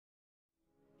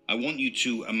I want you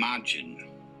to imagine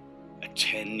a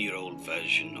 10-year-old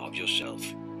version of yourself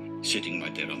sitting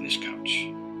right there on this couch.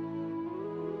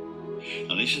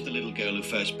 Now, this is the little girl who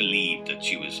first believed that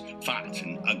she was fat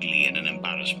and ugly and an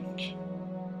embarrassment.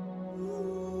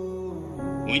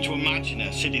 I want you to imagine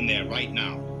her sitting there right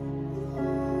now.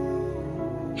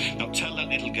 Now, tell that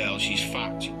little girl she's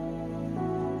fat.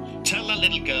 Tell that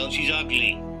little girl she's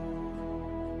ugly.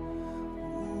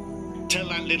 Tell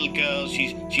that little girl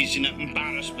she's an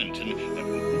embarrassment and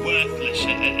worthless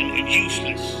and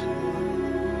useless.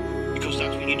 Because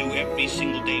that's what you do every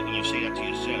single day when you say that to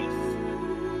yourself.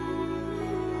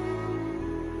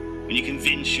 When you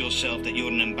convince yourself that you're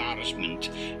an embarrassment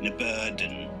and a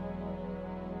burden.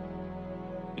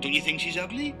 But don't you think she's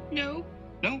ugly? No.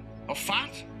 No? Or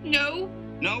fat? No.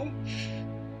 No?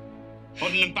 Or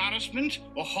an embarrassment?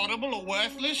 Or horrible or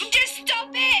worthless? Just stop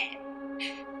it!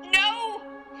 No!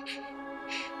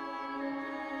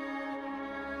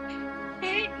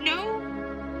 Right? No?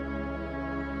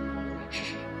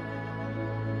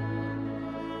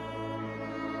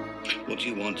 What do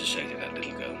you want to say to that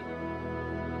little girl?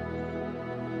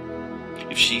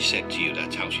 If she said to you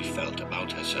that's how she felt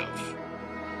about herself,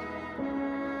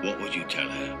 what would you tell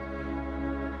her?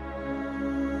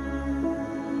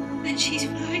 That she's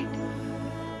fine.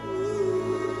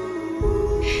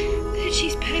 That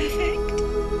she's perfect.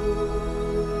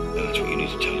 Well, that's what you need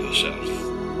to tell yourself.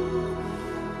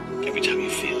 Every time you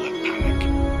feel that panic,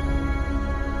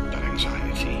 that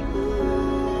anxiety,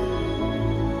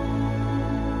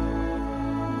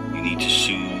 you need to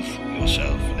soothe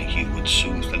yourself like you would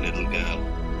soothe the little girl.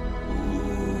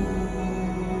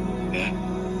 Yeah?